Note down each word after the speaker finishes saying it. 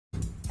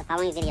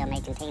Following video may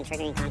contain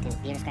triggering content.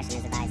 Viewer discretion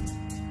is advised.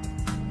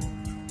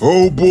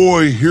 Oh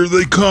boy, here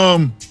they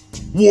come!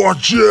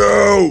 Watch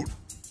out!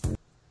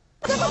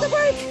 Step on the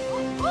brake!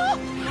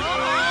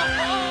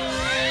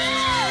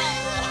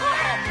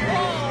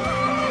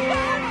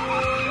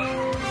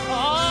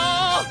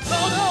 Oh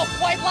no!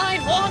 White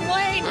line, long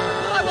lane!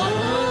 Hold on!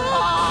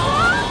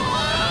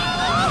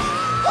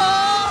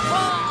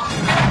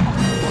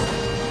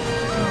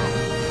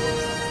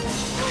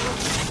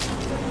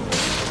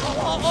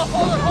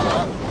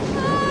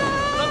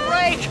 The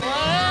brake!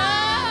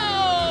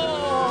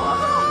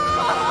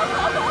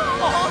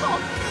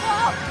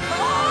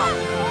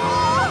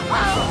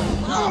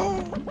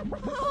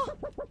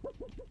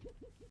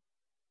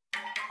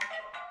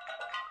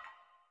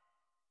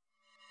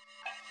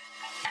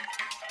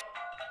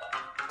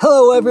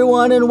 Hello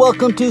everyone and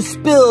welcome to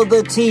Spill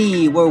the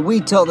Tea, where we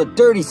tell the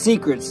dirty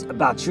secrets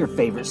about your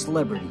favorite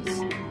celebrities.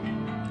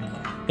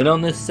 And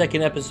on this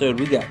second episode,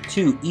 we got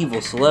two evil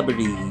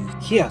celebrities.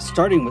 Yeah,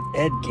 starting with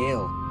Ed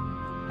Gale.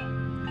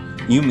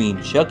 You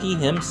mean Chucky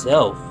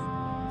himself?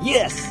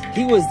 Yes,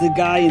 he was the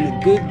guy in the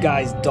Good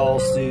Guys doll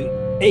suit,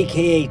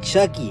 aka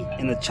Chucky,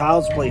 in the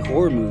Child's Play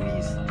horror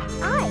movies.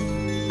 Hi,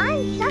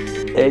 I'm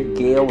Chucky. Ed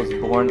Gale was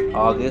born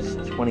August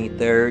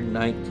 23rd,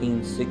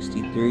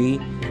 1963,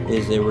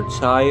 is a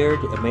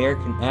retired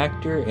American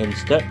actor and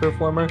stunt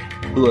performer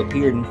who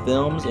appeared in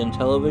films and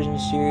television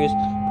series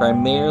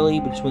primarily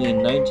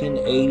between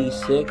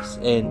 1986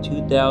 and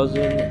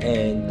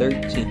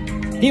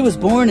 2013. He was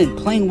born in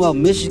Plainwell,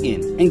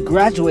 Michigan, and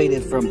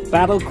graduated from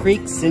Battle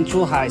Creek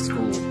Central High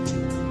School.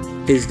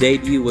 His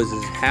debut was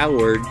as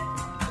Howard,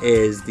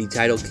 as the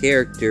title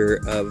character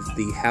of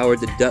the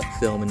Howard the Duck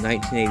film in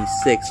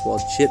 1986, while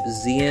Chip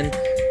Zien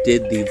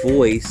did the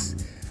voice.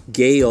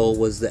 Gale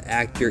was the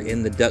actor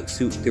in the duck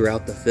suit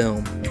throughout the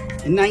film.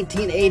 In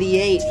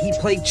 1988, he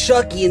played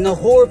Chucky in the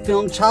horror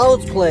film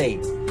Child's Play.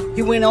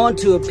 He went on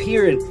to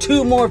appear in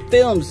 2 more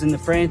films in the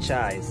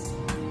franchise.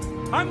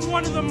 I'm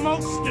one of the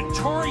most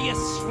notorious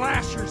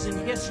slashers in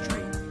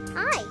history.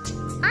 Hi,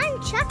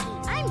 I'm Chucky.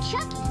 I'm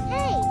Chucky.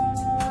 Hey,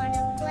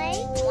 wanna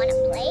play? Wanna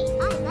play?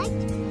 I like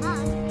to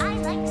hug. I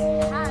like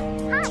to hug.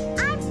 Hi,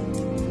 I'm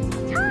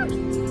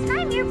Tommy.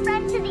 I'm your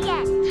friend to the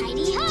end.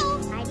 Heidi ho.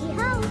 Heidi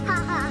ho. Ha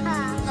ha ha.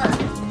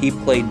 He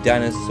played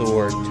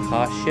dinosaur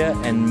Tasha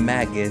and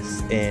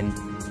Magus in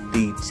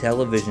the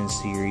television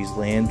series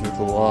Land of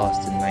the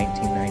Lost in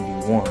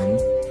 1991.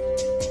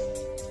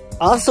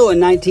 Also in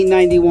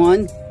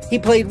 1991, he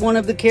played one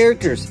of the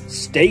characters,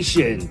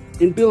 Station,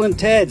 in Bill and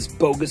Ted's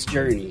Bogus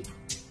Journey.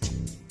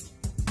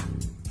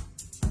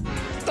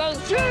 Oh,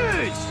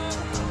 jeez!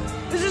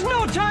 This is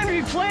no time to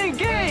be playing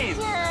games!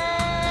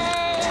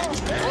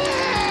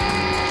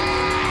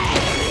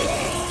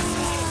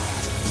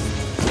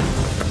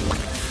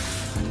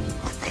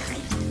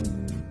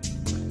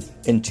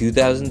 In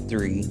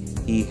 2003,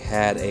 he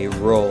had a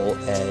role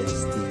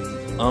as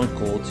the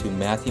uncle to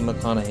Matthew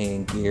McConaughey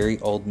and Gary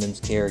Oldman's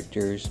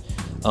characters,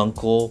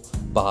 Uncle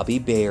Bobby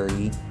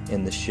Barry,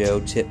 in the show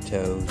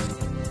Tiptoes.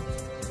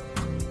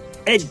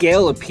 Ed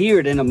Gale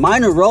appeared in a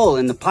minor role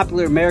in the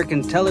popular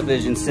American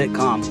television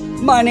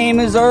sitcom My Name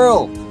is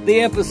Earl.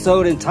 The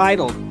episode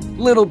entitled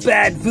Little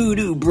Bad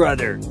Voodoo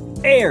Brother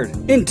aired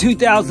in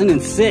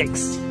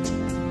 2006.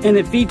 And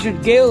it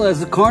featured Gale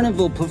as a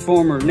carnival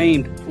performer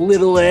named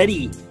Little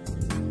Eddie.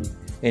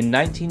 In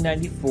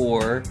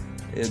 1994,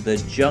 The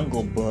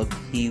Jungle Book,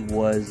 he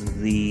was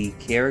the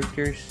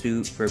character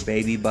suit for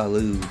Baby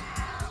Baloo.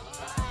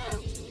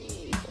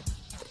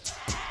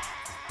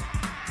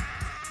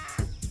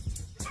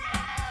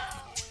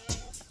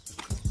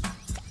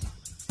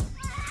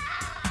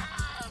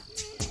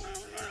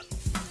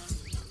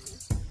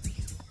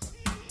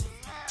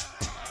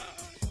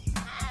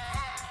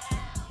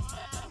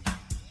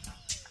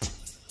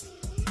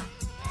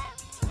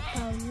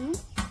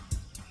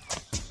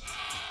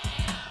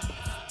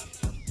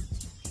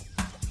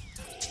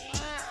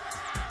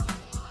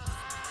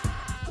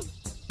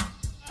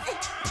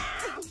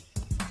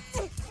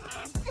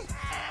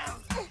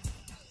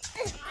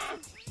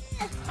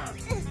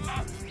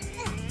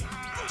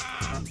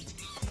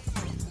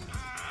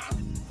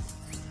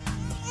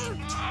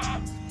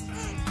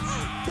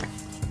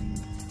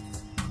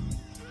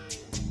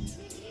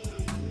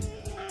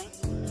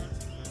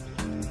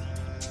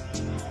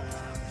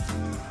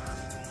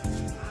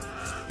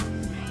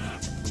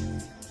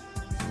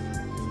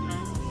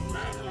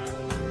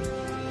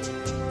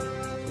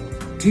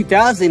 In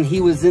 2000,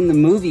 he was in the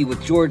movie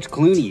with George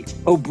Clooney,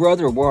 Oh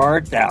Brother, Where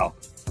Art Thou?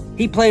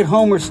 He played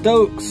Homer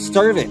Stokes'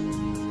 servant,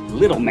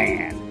 Little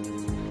Man.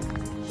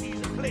 She's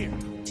a clear.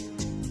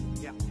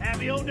 Yeah,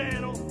 Happy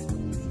O'Daniel.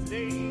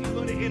 They ain't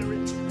gonna hit her.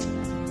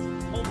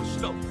 Homer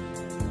Stokes.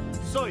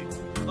 Sawyer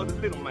of the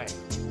Little Man.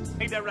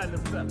 Ain't that right,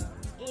 little fella?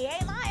 He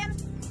ain't lying.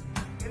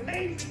 And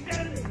ladies and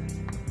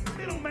gentlemen, the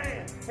Little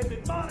Man has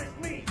admonished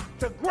me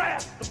to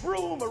grab the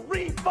broom of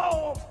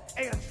reform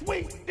and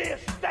sweep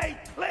this state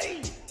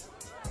clean.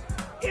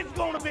 It's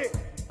gonna be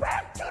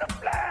back to the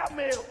flour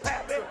mill,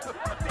 Pappy.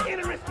 The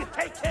interests can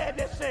take care of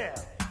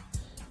themselves.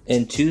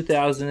 In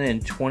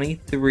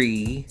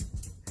 2023,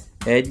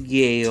 Ed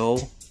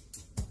Gale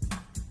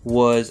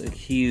was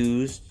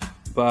accused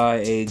by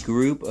a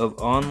group of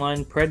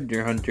online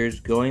predator hunters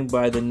going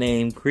by the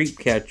name Creep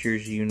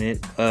Catchers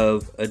Unit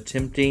of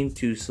attempting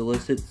to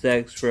solicit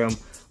sex from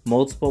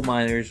multiple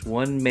minors,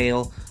 one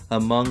male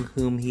among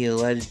whom he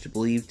alleged to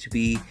believe to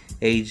be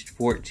aged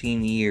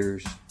 14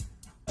 years.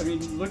 I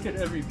mean, look at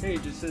every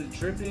page. It says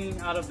dripping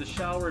out of the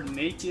shower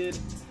naked.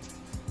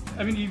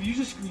 I mean, you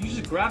just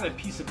grab a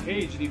piece of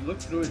page and you look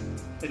through it,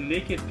 a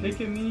naked pic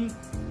of me,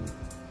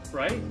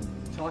 right?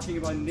 Talking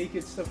about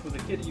naked stuff with a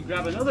kid. You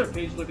grab another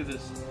page, look at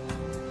this.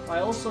 I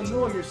also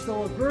know you're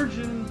still a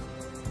virgin.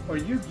 Are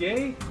you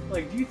gay?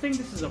 Like, do you think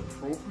this is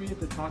appropriate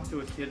to talk to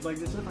a kid like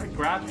this? If I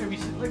grab every,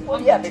 like,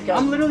 well, yeah, because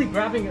I'm literally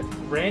grabbing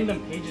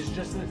random pages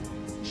just to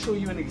show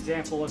you an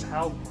example of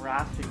how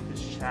graphic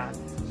this chat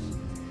is.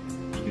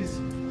 Because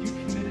you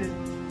committed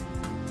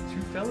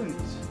 2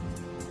 felonies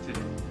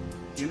today.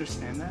 Do you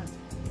understand that?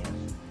 Yes.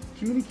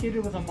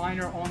 Communicated with a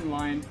minor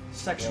online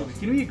sexually. Yes.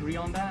 Can we agree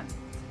on that?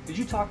 Did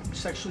you talk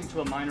sexually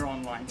to a minor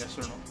online, yes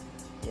or no?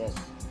 Yes.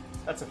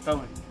 That's a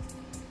felony.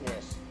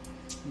 Yes.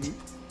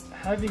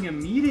 Having a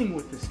meeting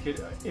with this kid,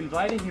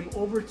 inviting him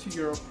over to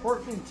your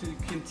apartment to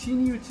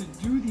continue to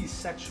do these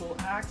sexual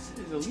acts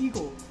is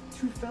illegal.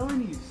 2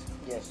 felonies.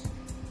 Yes.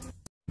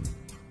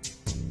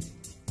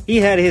 He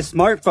had his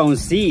smartphone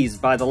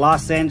seized by the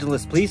Los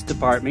Angeles Police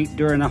Department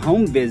during a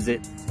home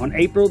visit on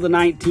April the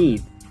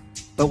 19th,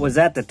 but was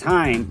at the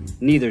time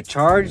neither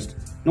charged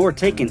nor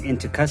taken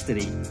into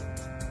custody.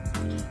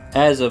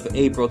 As of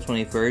April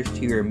 21st,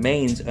 he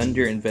remains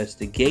under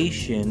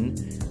investigation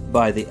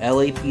by the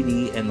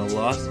LAPD and the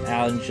Los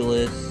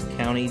Angeles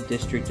County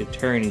District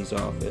Attorney's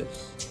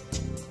Office.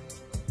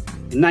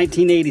 In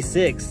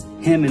 1986,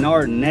 him and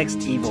our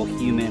next evil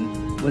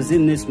human was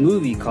in this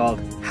movie called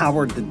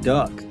Howard the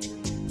Duck.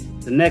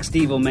 The next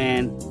evil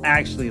man I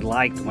actually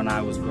liked when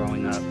I was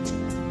growing up.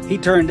 He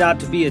turned out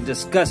to be a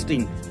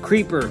disgusting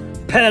creeper,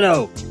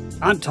 pedo.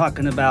 I'm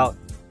talking about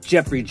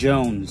Jeffrey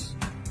Jones.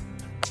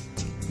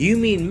 You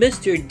mean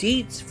Mr.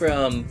 Dietz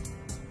from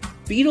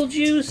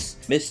Beetlejuice?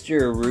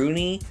 Mr.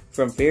 Rooney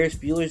from Ferris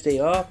Bueller's Day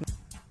Off?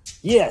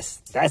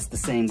 Yes, that's the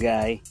same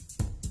guy.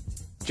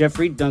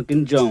 Jeffrey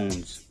Duncan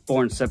Jones,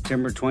 born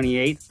September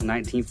 28,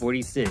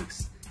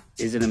 1946,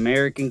 is an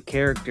American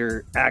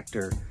character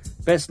actor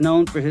best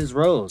known for his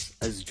roles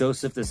as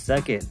Joseph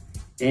II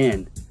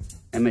in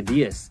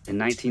Amadeus in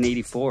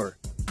 1984,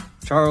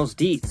 Charles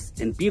Dietz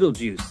in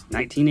Beetlejuice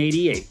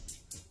 1988,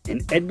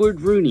 and Edward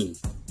Rooney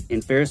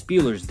in Ferris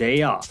Bueller's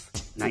Day Off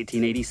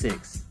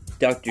 1986.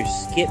 Dr.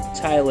 Skip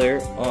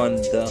Tyler on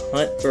The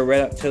Hunt for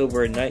Red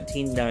October in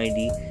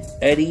 1990,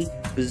 Eddie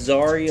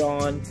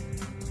Bizarion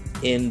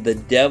in The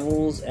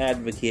Devil's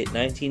Advocate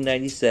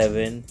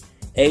 1997,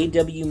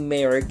 A.W.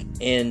 Merrick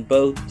in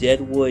both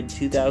Deadwood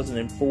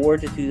 2004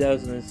 to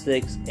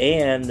 2006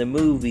 and the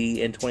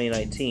movie in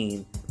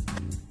 2019.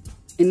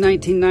 In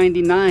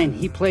 1999,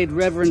 he played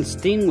Reverend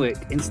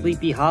Steenwick in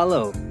Sleepy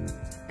Hollow,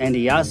 and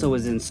he also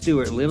was in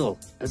Stuart Little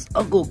as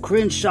Uncle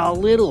Crenshaw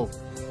Little.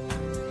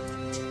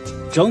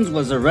 Jones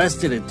was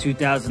arrested in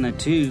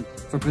 2002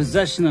 for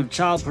possession of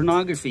child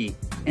pornography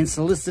and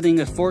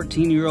soliciting a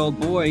 14-year-old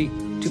boy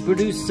to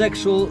produce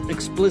sexual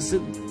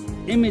explicit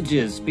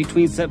images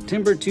between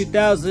September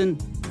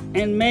 2000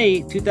 and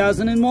May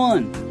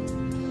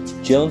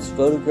 2001. Jones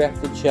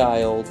photographed the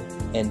child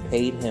and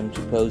paid him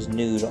to pose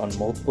nude on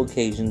multiple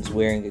occasions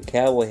wearing a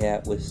cowboy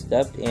hat with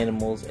stuffed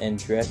animals and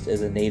dressed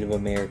as a Native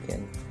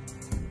American.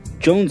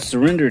 Jones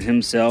surrendered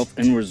himself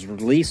and was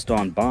released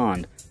on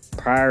bond.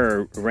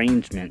 Prior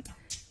arrangement,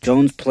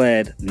 Jones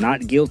pled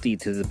not guilty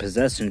to the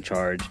possession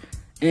charge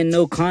and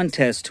no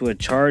contest to a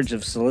charge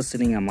of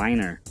soliciting a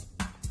minor.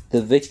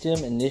 The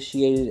victim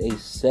initiated a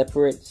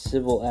separate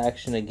civil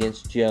action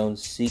against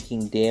Jones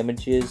seeking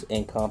damages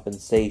and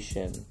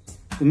compensation.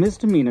 The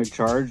misdemeanor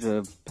charge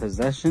of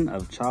possession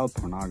of child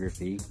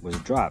pornography was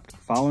dropped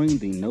following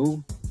the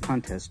no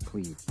contest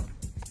plea.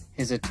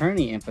 His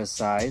attorney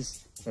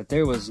emphasized that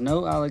there was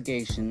no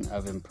allegation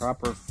of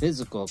improper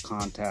physical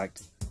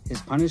contact.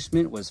 His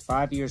punishment was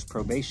 5 years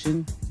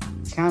probation,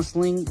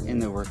 counseling,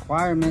 and the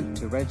requirement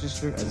to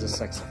register as a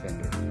sex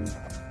offender.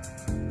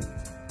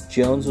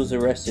 Jones was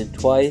arrested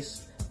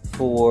twice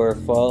for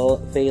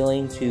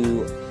failing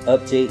to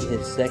update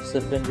his sex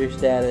offender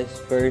status,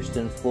 first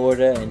in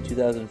Florida in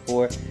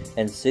 2004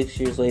 and 6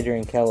 years later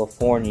in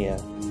California.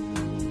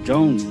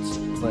 Jones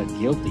pled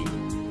guilty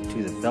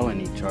to the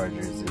felony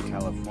charges in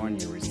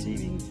California,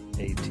 receiving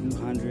a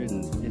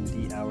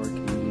 250-hour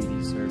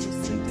community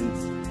service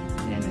sentence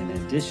and an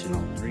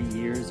additional 3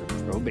 years of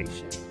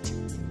probation.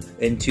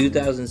 In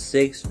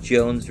 2006,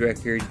 Jones'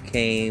 record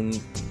came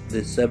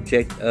the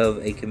subject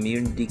of a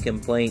community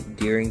complaint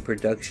during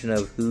production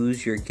of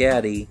Who's Your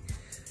Caddy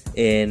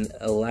in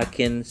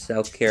Alacan,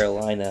 South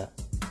Carolina.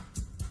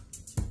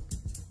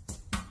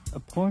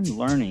 Upon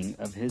learning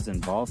of his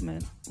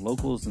involvement,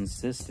 locals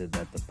insisted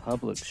that the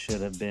public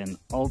should have been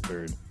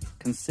altered,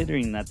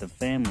 considering that the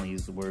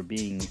families were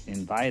being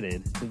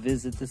invited to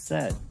visit the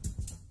set.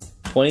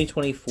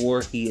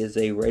 2024, he is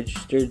a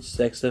registered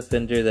sex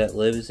offender that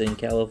lives in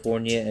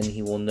California, and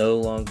he will no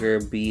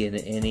longer be in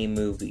any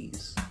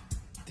movies.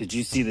 Did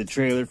you see the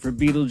trailer for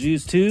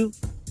Beetlejuice 2?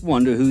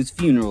 Wonder whose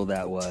funeral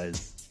that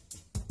was.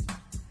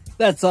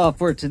 That's all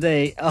for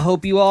today. I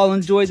hope you all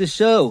enjoyed the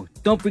show.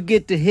 Don't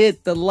forget to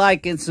hit the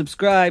like and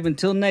subscribe.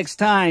 Until next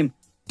time,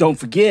 don't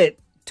forget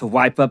to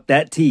wipe up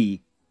that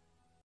tea.